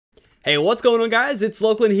Hey, what's going on, guys? It's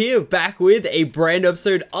Lachlan here, back with a brand new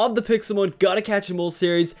episode of the Pixelmon Gotta Catch 'Em All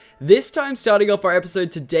series. This time starting off our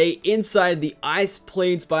episode today inside the Ice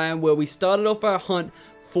Plains biome, where we started off our hunt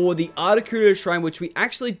for the Articunoooooo shrine, which we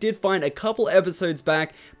actually did find a couple episodes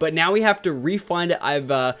back, but now we have to re-find it.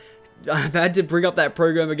 I've had to bring up that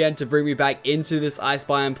program again to bring me back into this ice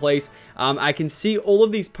biome place. I can see all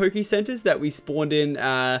of these Poke Centers that we spawned in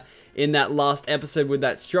that last episode with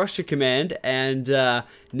that structure command, and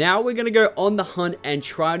now we're gonna go on the hunt and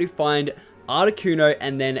try to find Articunoooooo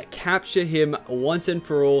and then capture him once and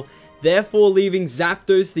for all, therefore leaving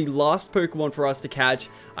Zapdos the last Pokemon for us to catch.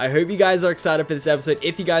 I hope you guys are excited for this episode.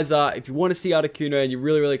 If you guys are, if you want to see Articunoooooo and you're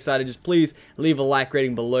really excited, just please leave a like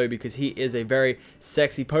rating below because he is a very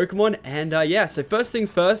sexy Pokemon. And yeah, so first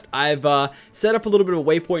things first, I've set up a little bit of a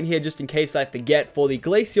waypoint here just in case I forget for the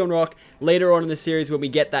Glaceon Rock later on in the series when we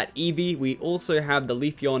get that Eevee. We also have the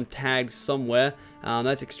Leafeon tagged somewhere.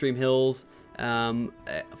 That's Extreme Hills.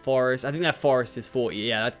 Forest. I think that forest is for,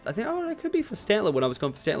 yeah, I think, oh, that could be for Stantler when I was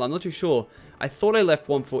going for Stantler. I'm not too sure. I thought I left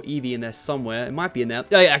one for Eevee in there somewhere. It might be in there.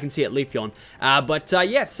 Oh, yeah, I can see it, Leafeon.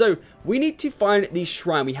 Yeah, so we need to find the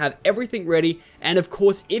shrine. We have everything ready. And of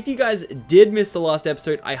course, if you guys did miss the last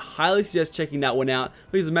episode, I highly suggest checking that one out.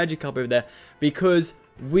 There's a magic cup over there because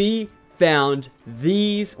we found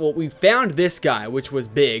these, well, we found this guy, which was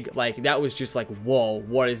big. Like, that was just like, whoa,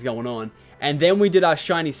 what is going on? And then we did our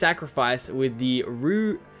shiny sacrifice with the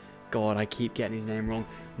God, I keep getting his name wrong.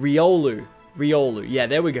 Riolu. Yeah,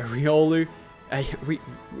 there we go. Riolu.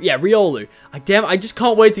 Yeah, Riolu. Damn, I just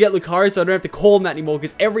can't wait to get Lucario so I don't have to call him that anymore,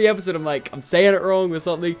 because every episode I'm like, I'm saying it wrong or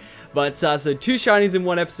something. But, so 2 shinies in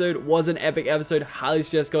one episode was an epic episode. Highly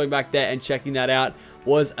suggest going back there and checking that out.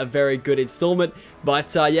 Was a very good installment.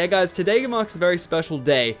 But, yeah, guys, today marks a very special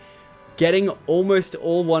day. Getting almost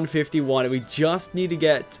all 151, and we just need to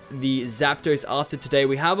get the Zapdos after today.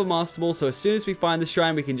 We have a Master Ball, so as soon as we find the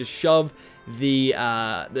shrine, we can just shove the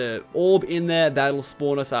orb in there. That'll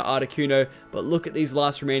spawn us our Articunoooooo. But look at these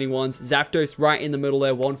last remaining ones. Zapdos right in the middle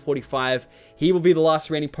there, 145. He will be the last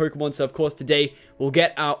remaining Pokemon. So of course today we'll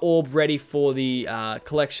get our orb ready for the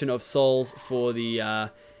collection of souls for the I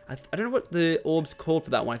don't know what the orb's called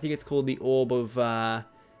for that one. I think it's called the Orb of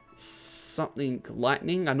something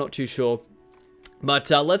lightning. I'm not too sure. But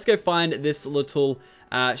let's go find this little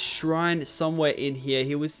shrine somewhere in here.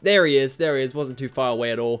 There he is. Wasn't too far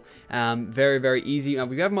away at all. Very easy.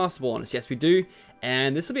 We have Master Ball on us. Yes, we do.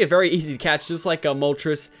 And this will be a very easy to catch, just like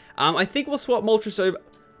Moltres. I think we'll swap Moltres over.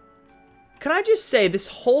 Can I just say, this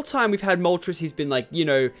whole time we've had Moltres, he's been like, you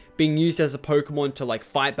know, being used as a Pokemon to like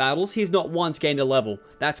fight battles. He's not once gained a level.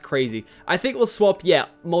 That's crazy. I think we'll swap, yeah,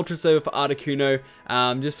 Moltres over for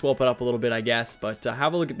Articunoooooo. Just swap it up a little bit, I guess. But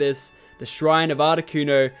have a look at this. The Shrine of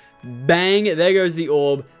Articunoooooo. Bang, there goes the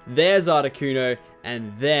orb. There's Articunoooooo.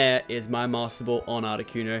 And there is my Master Ball on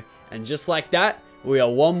Articunoooooo. And just like that, we are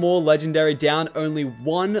one more legendary down. Only two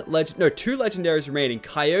legendaries remaining.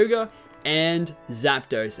 Kyogre and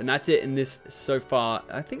Zapdos, and that's it in this so far.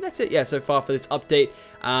 I think that's it, yeah, so far for this update.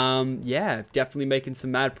 Yeah, definitely making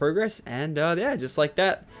some mad progress, and yeah, just like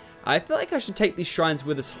that. I feel like I should take these shrines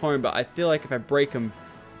with us home, but I feel like if I break them,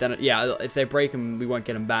 then yeah, if they break them, we won't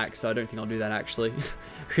get them back, so I don't think I'll do that actually,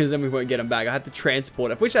 because then we won't get them back. I have to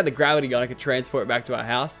transport it. I wish I had the gravity gun, I could transport it back to our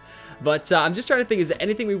house. But I'm just trying to think, is there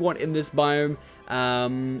anything we want in this biome?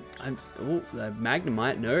 The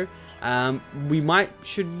Magnemite, no. We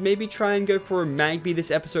should maybe try and go for a Magby this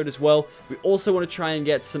episode as well. We also want to try and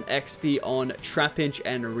get some XP on Trapinch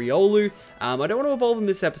and Riolu. I don't want to evolve in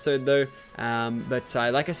this episode though. But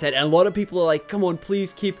like I said, and a lot of people are like, come on,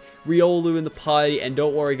 please keep Riolu in the party. And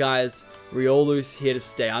don't worry, guys, Riolu's here to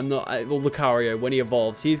stay. Well, Lucario, when he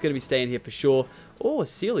evolves, he's going to be staying here for sure. Oh,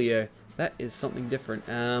 Celio. That is something different.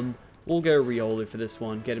 We'll go Riolu for this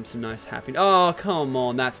one. Get him some nice happiness. Oh, come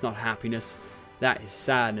on. That's not happiness. That is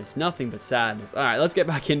sadness. Nothing but sadness. Alright, let's get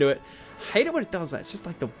back into it. I hate it when it does that. It's just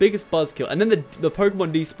like the biggest buzzkill. And then the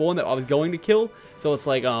Pokemon despawn that I was going to kill. So it's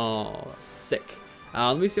like, oh, sick.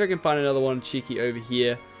 Let me see if I can find another one cheeky over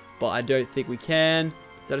here. But I don't think we can.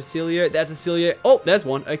 Is that a Celio? That's a Celio. Oh, there's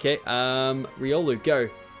one. Okay. Riolu, go.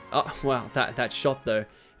 Oh, wow. That shot, though.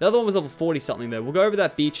 The other one was level 40 something, though. We'll go over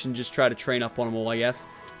that beach and just try to train up on them all, I guess.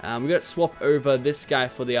 We got to swap over this guy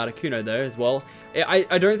for the Articunoooooo though as well.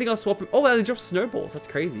 I don't think I'll swap him. Oh, they dropped snowballs. That's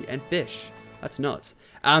crazy. And fish. That's nuts.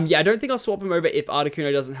 Yeah, I don't think I'll swap him over if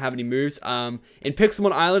Articunoooooo doesn't have any moves. In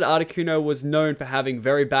Pixelmon Island, Articunoooooo was known for having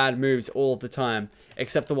very bad moves all the time,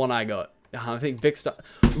 except the one I got. I think Vixstar.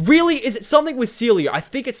 Really? Is it something with Celio? I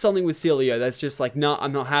think it's something with Celio that's just like, no,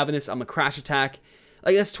 I'm not having this. I'm a crash attack.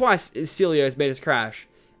 Like, that's twice Celio has made us crash.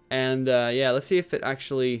 And, yeah, let's see if it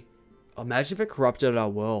actually... Imagine if it corrupted our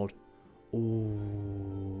world.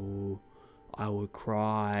 Ooh, I would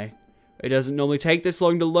cry. It doesn't normally take this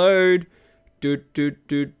long to load.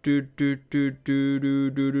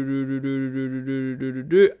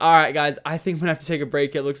 Alright guys, I think I'm gonna have to take a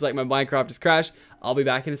break. It looks like my Minecraft has crashed. I'll be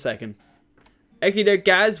back in a second. Okay, doke,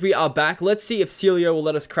 guys, we are back. Let's see if Celio will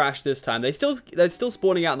let us crash this time. They're still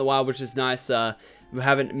spawning out in the wild, which is nice. We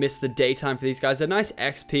haven't missed the daytime for these guys. They're nice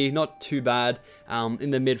XP, not too bad.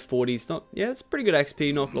 In the mid 40s, it's pretty good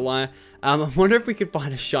XP, not gonna lie. I wonder if we could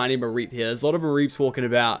find a shiny Mareep here. There's a lot of Mareeps walking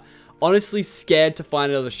about. Honestly, scared to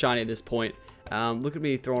find another shiny at this point. Look at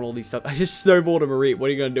me throwing all these stuff. I just snowballed a Mareep. What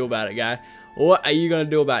are you gonna do about it, guy? What are you gonna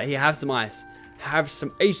do about it? Here, have some ice. Have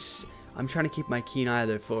some ice. I'm trying to keep my keen eye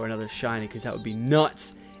though for another shiny, because that would be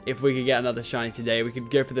nuts if we could get another shiny today. We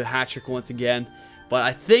could go for the hat trick once again. But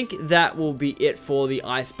I think that will be it for the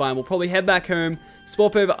ice biome. We'll probably head back home,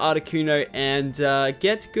 swap over Articunoooooo, and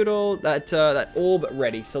get good old that orb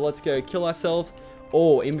ready. So let's go kill ourselves.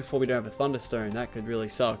 Oh, in before we don't have a thunderstone. That could really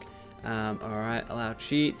suck. Alright, allow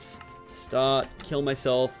cheats. Start, kill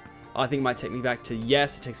myself. I think it might take me back to,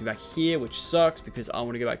 yes, it takes me back here, which sucks because I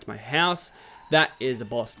want to go back to my house. That is a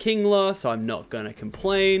boss kingler, so I'm not gonna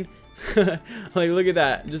complain. Like, look at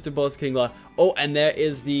that, just a boss kingler. Oh, and there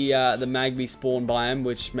is the Magby spawn biome,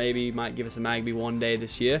 which maybe might give us a Magby one day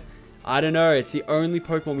this year. I don't know, it's the only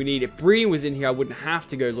Pokemon we need. If breeding was in here, I wouldn't have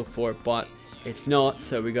to go look for it, but it's not,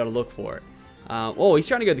 so we gotta look for it. Oh, he's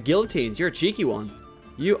trying to go the guillotines. You're a cheeky one.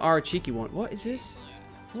 You are a cheeky one. What is this?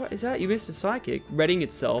 What is that? You missed a psychic. Readying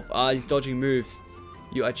itself. He's dodging moves.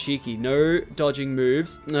 You are cheeky. No dodging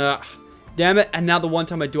moves. Ugh. Damn it. And now the one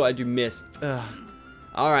time I do miss.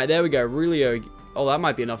 Alright, there we go. Really. Oh, that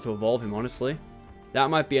might be enough to evolve him, honestly. That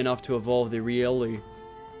might be enough to evolve the Riolu.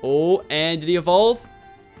 Oh, and did he evolve?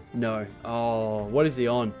 No. Oh, what is he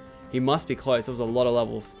on? He must be close. That was a lot of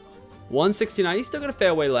levels. 169. He's still got a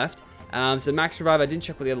fair way left. So max revive. I didn't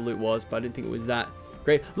check what the other loot was, but I didn't think it was that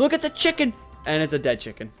great. Look, it's a chicken! And it's a dead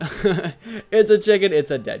chicken. It's a chicken.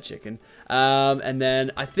 It's a dead chicken. And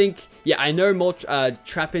then I think, yeah, I know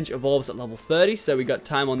Trapinch evolves at level 30, so we got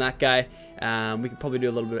time on that guy. We could probably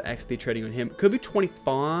do a little bit of XP trading on him. Could be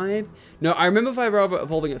 25. No, I remember Vibrava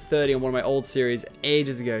evolving at 30 on one of my old series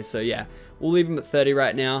ages ago. So yeah, we'll leave him at 30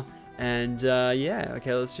 right now. And yeah,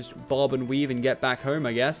 okay, let's just bob and weave and get back home,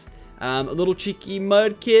 I guess. A little cheeky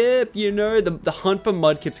Mudkip, you know, the hunt for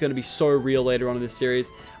Mudkip's going to be so real later on in this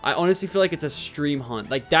series. I honestly feel like it's a stream hunt.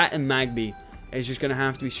 Like that and Magby is just going to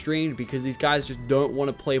have to be streamed because these guys just don't want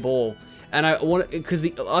to play ball. And I want to, because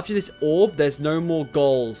after this orb, there's no more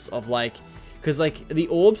goals of like, because like the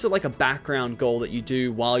orbs are like a background goal that you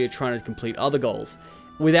do while you're trying to complete other goals.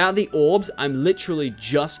 Without the orbs, I'm literally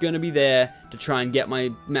just going to be there to try and get my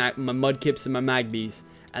Mudkips and my Magbys.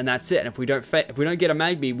 And that's it. And if we don't get a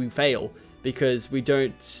Magby, we fail because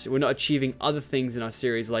we're not achieving other things in our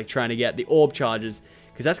series like trying to get the orb charges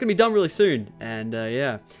because that's gonna be done really soon. And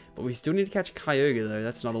yeah, but we still need to catch a Kyogre though.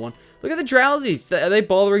 That's another one. Look at the Drowsies. Are they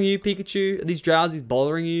bothering you, Pikachu? Are these Drowsies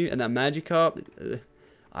bothering you? And that Magikarp?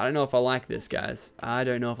 I don't know if I like this, guys. I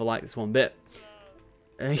don't know if I like this one bit.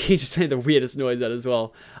 He just made the weirdest noise that as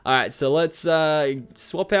well. All right, so let's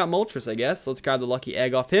swap out Moltres, I guess. Let's grab the lucky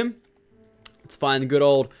egg off him. Let's find the good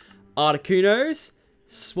old Articunooooos,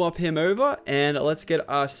 swap him over, and let's get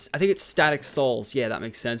us, I think it's Static Souls. Yeah, that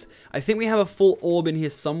makes sense. I think we have a full orb in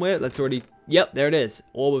here somewhere. That's already, yep, there it is.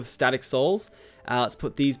 Orb of Static Souls. Let's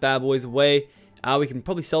put these bad boys away. We can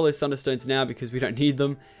probably sell those Thunderstones now because we don't need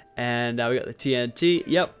them. And we got the TNT.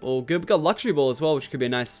 Yep, all good. We got Luxury Ball as well, which could be a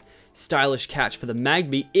nice stylish catch for the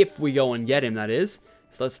Magby if we go and get him, that is.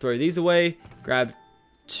 So let's throw these away, grab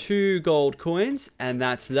 2 gold coins, and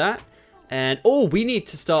that's that. And, oh, we need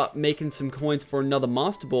to start making some coins for another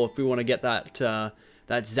Master Ball if we want to get that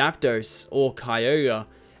that Zapdos or Kyogre.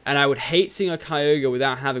 And I would hate seeing a Kyogre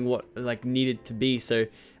without having what, like, needed to be. So,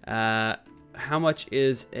 how much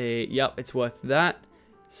is a... Yep, it's worth that.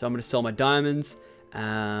 So I'm going to sell my diamonds.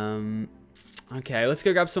 Okay, let's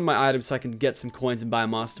go grab some of my items so I can get some coins and buy a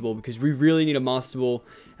Master Ball. Because we really need a Master Ball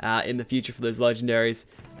in the future for those legendaries.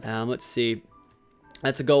 Let's see.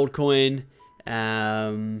 That's a gold coin.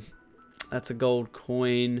 That's a gold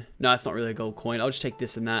coin. No, it's not really a gold coin. I'll just take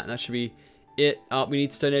this and that. And that should be it. Oh, we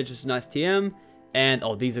need Stone Edge, just a nice TM. And,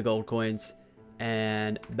 oh, these are gold coins.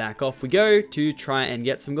 And back off we go to try and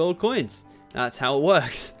get some gold coins. That's how it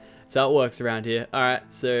works. That's how it works around here.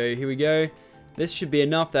 Alright, so here we go. This should be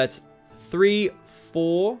enough. That's 3,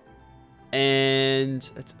 4. And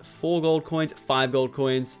it's 4 gold coins, 5 gold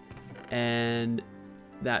coins. And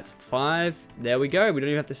that's 5. There we go. We don't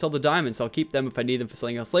even have to sell the diamonds. So I'll keep them if I need them for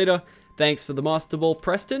something else later. Thanks for the Master Ball,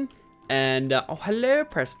 Preston. And, oh, hello,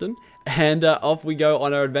 Preston. And off we go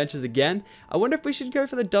on our adventures again. I wonder if we should go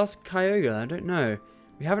for the Dusk Kyogre. I don't know.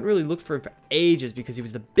 We haven't really looked for him for ages because he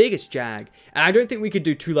was the biggest jag. And I don't think we could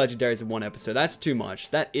do 2 legendaries in one episode. That's too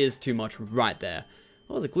much. That is too much right there.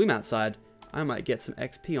 Oh, there's a Gloom outside. I might get some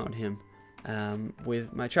XP on him.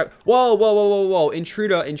 With my trap. Whoa, whoa, whoa, whoa, whoa.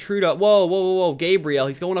 Intruder, intruder. Whoa, whoa, whoa, whoa. Gabriel,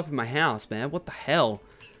 he's going up in my house, man. What the hell?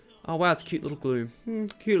 Oh, wow, it's a cute little Gloom.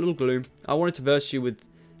 Cute little Gloom. I wanted to verse you with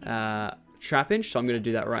Trapinch, so I'm going to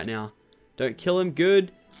do that right now. Don't kill him.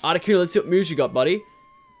 Good. Articunoooooo, let's see what moves you got, buddy.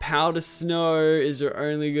 Powder Snow is your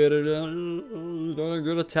only good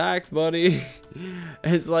attacks, buddy.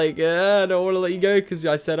 It's like, I don't want to let you go because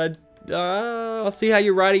I said I'll see how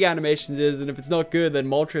your riding animations is, and if it's not good, then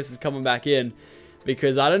Moltres is coming back in.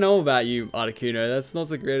 Because I don't know about you, Articunoooooo. That's not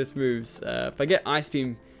the greatest moves. If I get Ice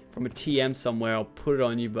Beam from a TM somewhere, I'll put it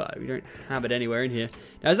on you, but we don't have it anywhere in here.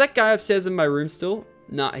 Now, is that guy upstairs in my room still?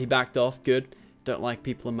 Nah, he backed off. Good. Don't like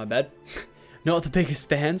people in my bed. Not the biggest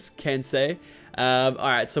fans, can say.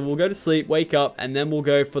 Alright, so we'll go to sleep, wake up, and then we'll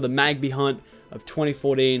go for the Magby hunt of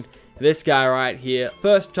 2014. This guy right here.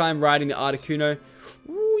 First time riding the Articunoooooo.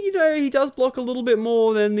 Ooh, you know, he does block a little bit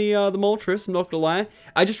more than the Moltres, I'm not gonna lie.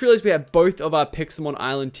 I just realized we have both of our Pixelmon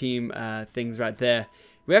Island team things right there.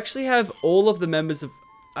 We actually have all of the members of...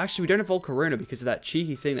 Actually, we don't have Volcarona because of that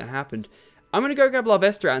cheeky thing that happened. I'm gonna go grab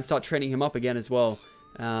Larvesta out and start training him up again as well.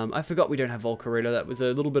 I forgot we don't have Volcarona. That was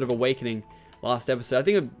a little bit of awakening last episode. I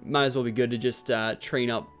think it might as well be good to just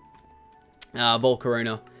train up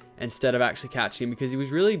Volcarona instead of actually catching him, because he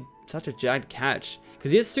was really such a jagged catch.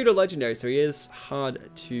 Because he is pseudo-legendary, so he is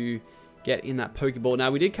hard to get in that Pokeball.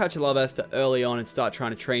 Now, we did catch a Larvesta early on and start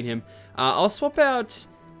trying to train him. I'll swap out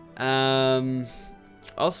Riolu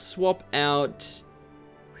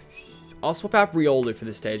for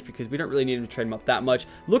this stage because we don't really need him to train him up that much.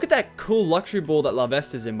 Look at that cool luxury ball that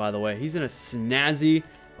Larvesta's in, by the way. He's in a snazzy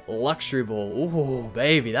luxury ball. Ooh,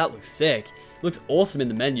 baby, that looks sick. Looks awesome in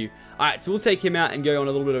the menu. Alright, so we'll take him out and go on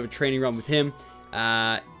a little bit of a training run with him.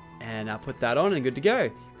 And I'll put that on and good to go.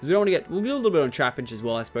 Because we don't want to get... We'll do a little bit on Trapinch as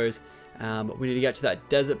well, I suppose. But we need to get to that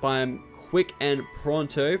desert biome quick and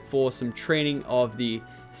pronto for some training of the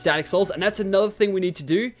Static Souls. And that's another thing we need to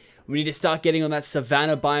do. We need to start getting on that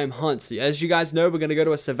Savannah biome hunt. So as you guys know, we're going to go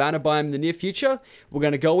to a Savannah biome in the near future. We're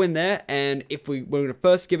going to go in there, and we're going to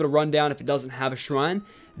first give it a rundown if it doesn't have a shrine.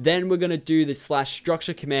 Then we're going to do the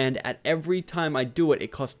 /structure command. At every time I do it,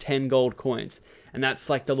 it costs 10 gold coins. And that's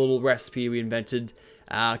like the little recipe we invented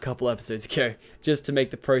a couple episodes ago, just to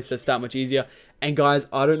make the process that much easier. And guys,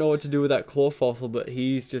 I don't know what to do with that claw fossil, but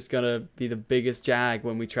he's just going to be the biggest jag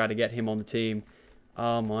when we try to get him on the team.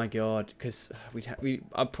 Oh my god, because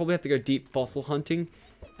I'd probably have to go deep fossil hunting,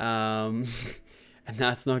 and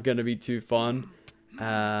that's not going to be too fun.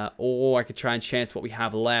 Or I could try and chance what we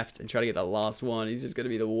have left and try to get that last one. He's just going to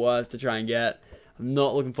be the worst to try and get. I'm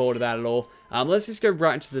not looking forward to that at all. Let's just go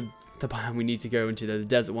right into the biome we need to go into, the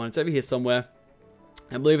desert one. It's over here somewhere.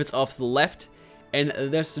 I believe it's off to the left in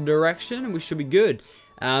this direction, and we should be good.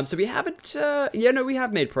 So we haven't, yeah, no, we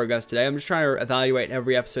have made progress today. I'm just trying to evaluate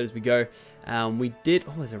every episode as we go. We did,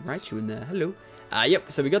 oh, there's a Raichu in there, hello.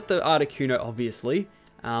 Yep, so we got the Articunoooooo, obviously.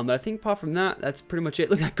 But I think apart from that, that's pretty much it.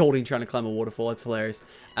 Look at Golding trying to climb a waterfall, that's hilarious.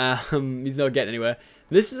 He's not getting anywhere.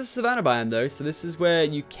 This is a Savannah biome, though, so this is where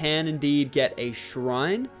you can indeed get a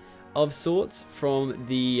shrine of sorts from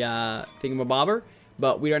the Thingamabobber.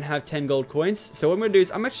 But we don't have 10 gold coins, so what I'm going to do is,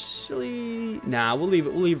 I'm actually, nah, we'll leave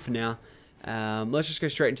it for now. Let's just go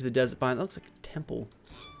straight into the desert biome. That looks like a temple.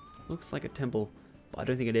 Looks like a temple, but I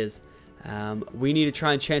don't think it is. We need to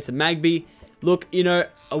try and chance a Magby. Look, you know,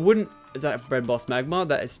 I wouldn't... Is that a Red Boss Magma?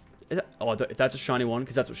 That is that, oh, if that's a shiny one,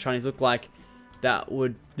 because that's what shinies look like, that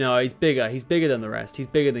would... No, he's bigger. He's bigger than the rest. He's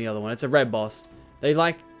bigger than the other one. It's a Red Boss. They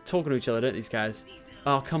like talking to each other, don't these guys?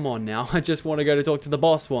 Oh, come on now. I just want to go to talk to the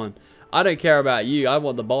boss one. I don't care about you. I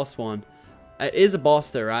want the boss one. It is a boss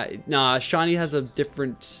though, right? Nah, shiny has a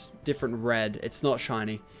different red. It's not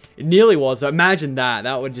shiny. It nearly was. Imagine that.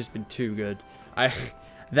 That would have just been too good.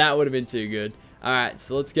 That would have been too good. Alright,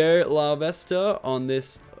 so let's go Larvesta on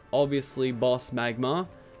this obviously boss Magma.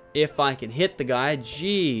 If I can hit the guy.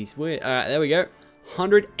 Jeez. Alright, there we go.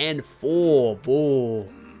 104. Oh,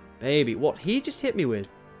 baby. What? He just hit me with.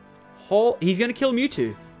 He's going to kill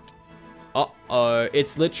Mewtwo. Uh-oh.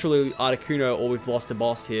 It's literally Articunoooooo or we've lost a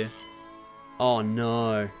boss here. Oh,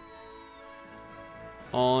 no.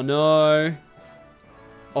 Oh, no.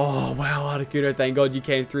 Oh, wow, Articunoooooo. Thank God you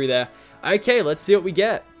came through there. Okay, let's see what we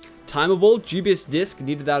get. Timer Ball, Dubious Disc.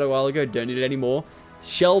 Needed that a while ago. Don't need it anymore.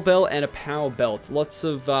 Shell Bell and a Power Belt. Lots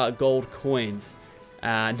of gold coins.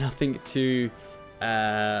 Nothing too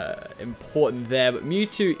important there. But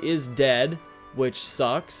Mewtwo is dead, which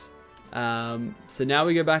sucks. So now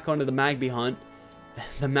we go back onto the Magby hunt.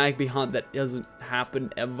 The Magby hunt that doesn't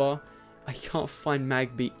happen ever. I can't find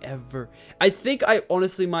Magby ever. I think I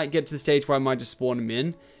honestly might get to the stage where I might just spawn him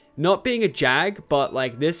in. Not being a Jag, but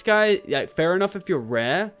like this guy, yeah, fair enough if you're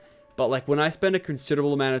rare. But like when I spend a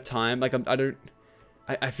considerable amount of time, like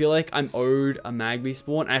I feel like I'm owed a Magby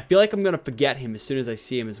spawn. And I feel like I'm going to forget him as soon as I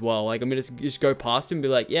see him as well. Like I'm going to just go past him and be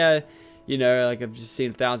like, yeah, you know, like I've just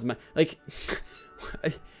seen 1,000. Like,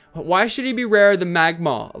 why should he be rarer than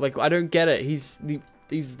Magmar? Like, I don't get it. He's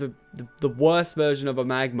the worst version of a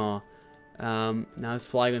Magmar. Now his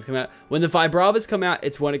Flygon's come out. When the Vibravas come out,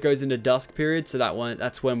 it's when it goes into dusk period. So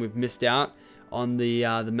that's when we've missed out on the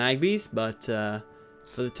Magbys. But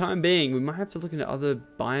for the time being, we might have to look into other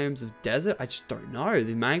biomes of desert. I just don't know.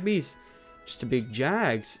 The Magbys, just a big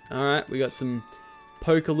Jags. All right, we got some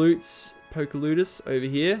Pokalootus over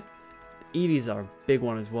here. Eevees are a big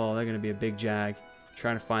one as well. They're going to be a big Jag.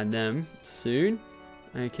 Trying to find them soon.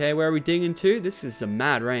 Okay, where are we digging to? This is a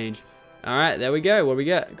mad range. All right, there we go. What do we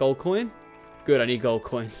get? Gold coin? Good, I need gold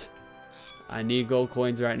coins. I need gold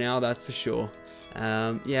coins right now, that's for sure.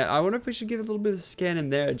 Yeah, I wonder if we should give a little bit of a scan in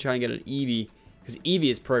there and try and get an Eevee. Because Eevee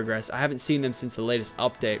is progress. I haven't seen them since the latest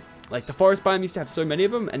update. Like, the forest biome used to have so many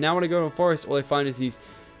of them, and now when I go to a forest, all I find is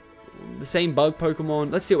the same bug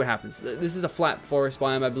Pokemon. Let's see what happens. This is a flat forest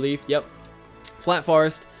biome, I believe. Yep. Flat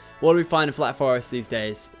forest. What do we find in flat forest these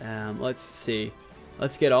days? Let's see.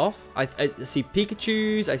 Let's get off. I see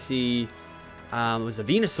Pikachus. I see... it was a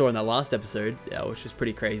Venusaur in that last episode, which was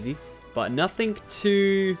pretty crazy. But nothing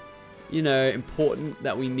too, you know, important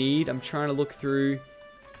that we need. I'm trying to look through.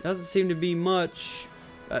 Doesn't seem to be much.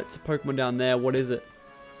 That's a Pokemon down there. What is it?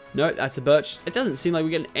 No, that's a Birch. It doesn't seem like we're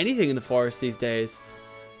getting anything in the forest these days.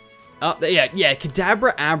 Oh, yeah,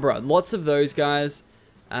 Kadabra Abra. Lots of those guys.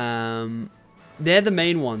 They're the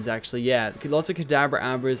main ones, actually, yeah. Lots of Kadabra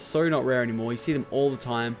Abras. So not rare anymore. You see them all the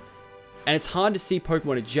time. And it's hard to see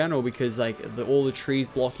Pokemon in general because, like, all the trees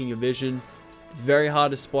blocking your vision. It's very hard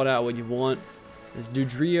to spot out what you want. There's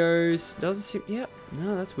Dodrios. Doesn't seem... Yep. Yeah,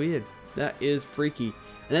 no, that's weird. That is freaky.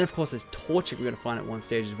 And then, of course, there's Torchic we're going to find at one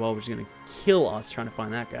stage as well, which is going to kill us trying to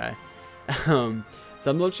find that guy. So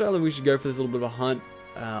I'm not sure that we should go for this little bit of a hunt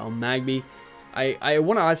on Magby. I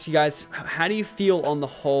want to ask you guys, how do you feel on the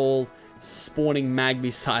whole spawning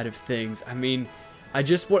Magby side of things? I mean, I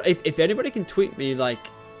just want... If anybody can tweet me, like...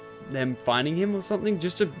 them finding him or something,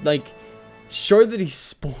 just to like show that he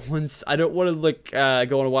spawns. I don't want to like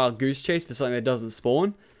go on a wild goose chase for something that doesn't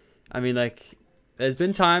spawn. I mean, like, there's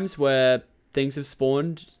been times where things have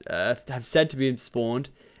spawned, have said to be spawned,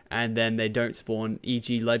 and then they don't spawn,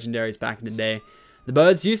 e.g. legendaries back in the day. The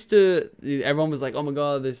birds used to, everyone was like, oh my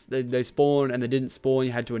god, they spawn, and they didn't spawn,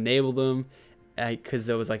 you had to enable them. Because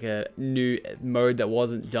there was like a new mode that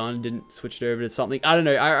wasn't done, didn't switch it over to something. I don't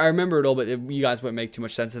know. I remember it all, but you guys won't make too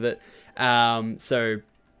much sense of it. So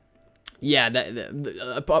yeah,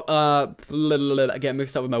 I get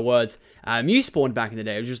mixed up with my words. You spawned back in the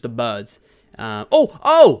day. It was just the birds. Oh.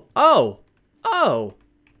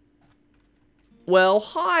 Well,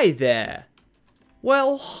 hi there.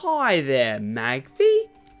 Magby.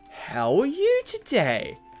 How are you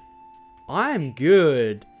today? I'm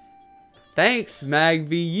good. Thanks,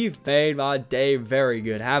 Magby. You've made my day very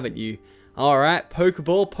good, haven't you? Alright,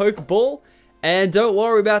 Pokeball. And don't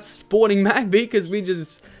worry about spawning Magby, because we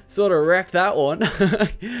just sort of wrecked that one.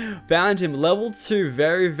 Found him level 2,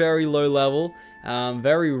 very, very low level.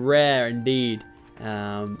 Very rare indeed.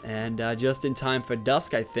 And just in time for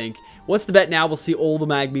dusk, I think. What's the bet now? We'll see all the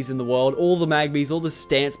Magbys in the world. All the Magbys, all the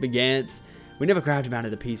Stance Begants. We never grabbed him out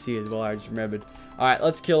of the PC as well, I just remembered. Alright,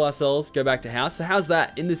 let's kill ourselves, go back to house. So how's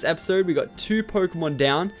that? In this episode, we got 2 Pokemon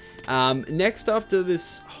down. Next, after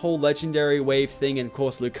this whole legendary wave thing, and of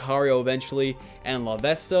course Lucario eventually, and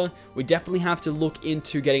Larvesta, we definitely have to look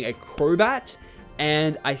into getting a Crobat.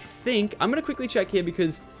 And I think, I'm going to quickly check here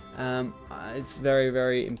because it's very,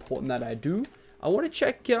 very important that I do. I want to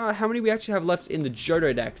check how many we actually have left in the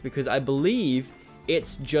Johto Dex, because I believe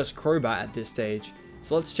it's just Crobat at this stage.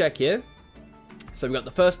 So let's check here. So we got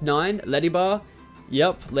the first 9, Ledibar.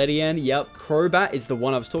 Yep, Ledian, yep, Crobat is the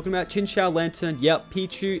one I was talking about, Chinchou, Lantern, yep,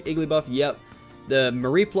 Pichu, Igglybuff, yep, the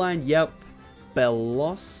Maripline, yep,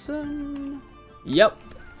 Blossom, yep,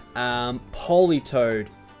 Politoed,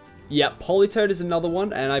 yep, Politoed is another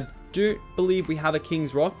one, and I do believe we have a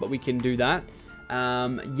King's Rock, but we can do that,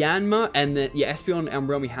 Yanma, and then, yeah, Espeon and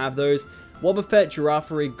Umbreon, we have those, Wobbuffet,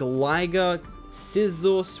 Giraffary, Gligar,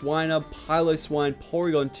 Scizor, Swinub, Piloswine,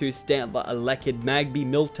 Porygon 2, Stantler, Elekid, Magby,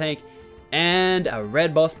 Miltank, and a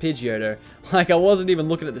red boss Pidgeotto. Like, I wasn't even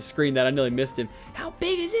looking at the screen that I nearly missed him. How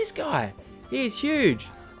big is this guy? He's huge.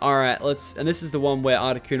 Alright, and this is the one where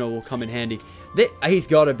Articunoooooo will come in handy. He's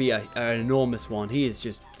got to be an enormous one. He is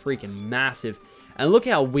just freaking massive. And look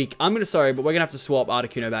how weak. Sorry, but we're going to have to swap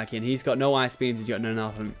Articunoooooo back in. He's got no ice beams. He's got no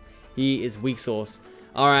nothing. He is weak sauce.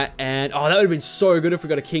 Alright, and oh, that would have been so good if we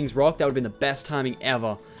got a King's Rock. That would have been the best timing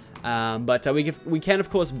ever. But we can, of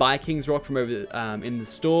course, buy King's Rock from over in the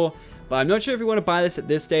store. But I'm not sure if we want to buy this at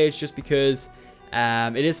this stage just because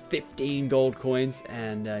it is 15 gold coins.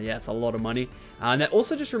 And yeah, it's a lot of money. And that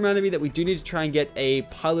also just reminded me that we do need to try and get a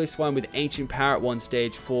Piloswine with Ancient Power at one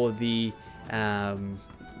stage for the Mamoswine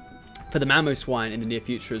in the near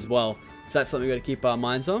future as well. So that's something we got to keep our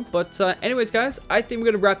minds on. But anyways, guys, I think we're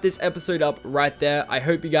going to wrap this episode up right there. I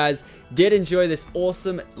hope you guys did enjoy this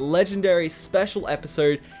awesome, legendary, special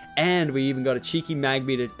episode. And we even got a cheeky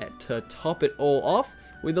Magby to top it all off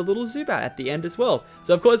with a little Zubat at the end as well.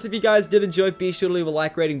 So, of course, if you guys did enjoy, be sure to leave a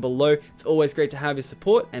like rating below. It's always great to have your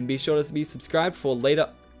support. And be sure to be subscribed for later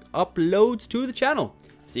uploads to the channel.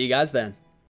 See you guys then.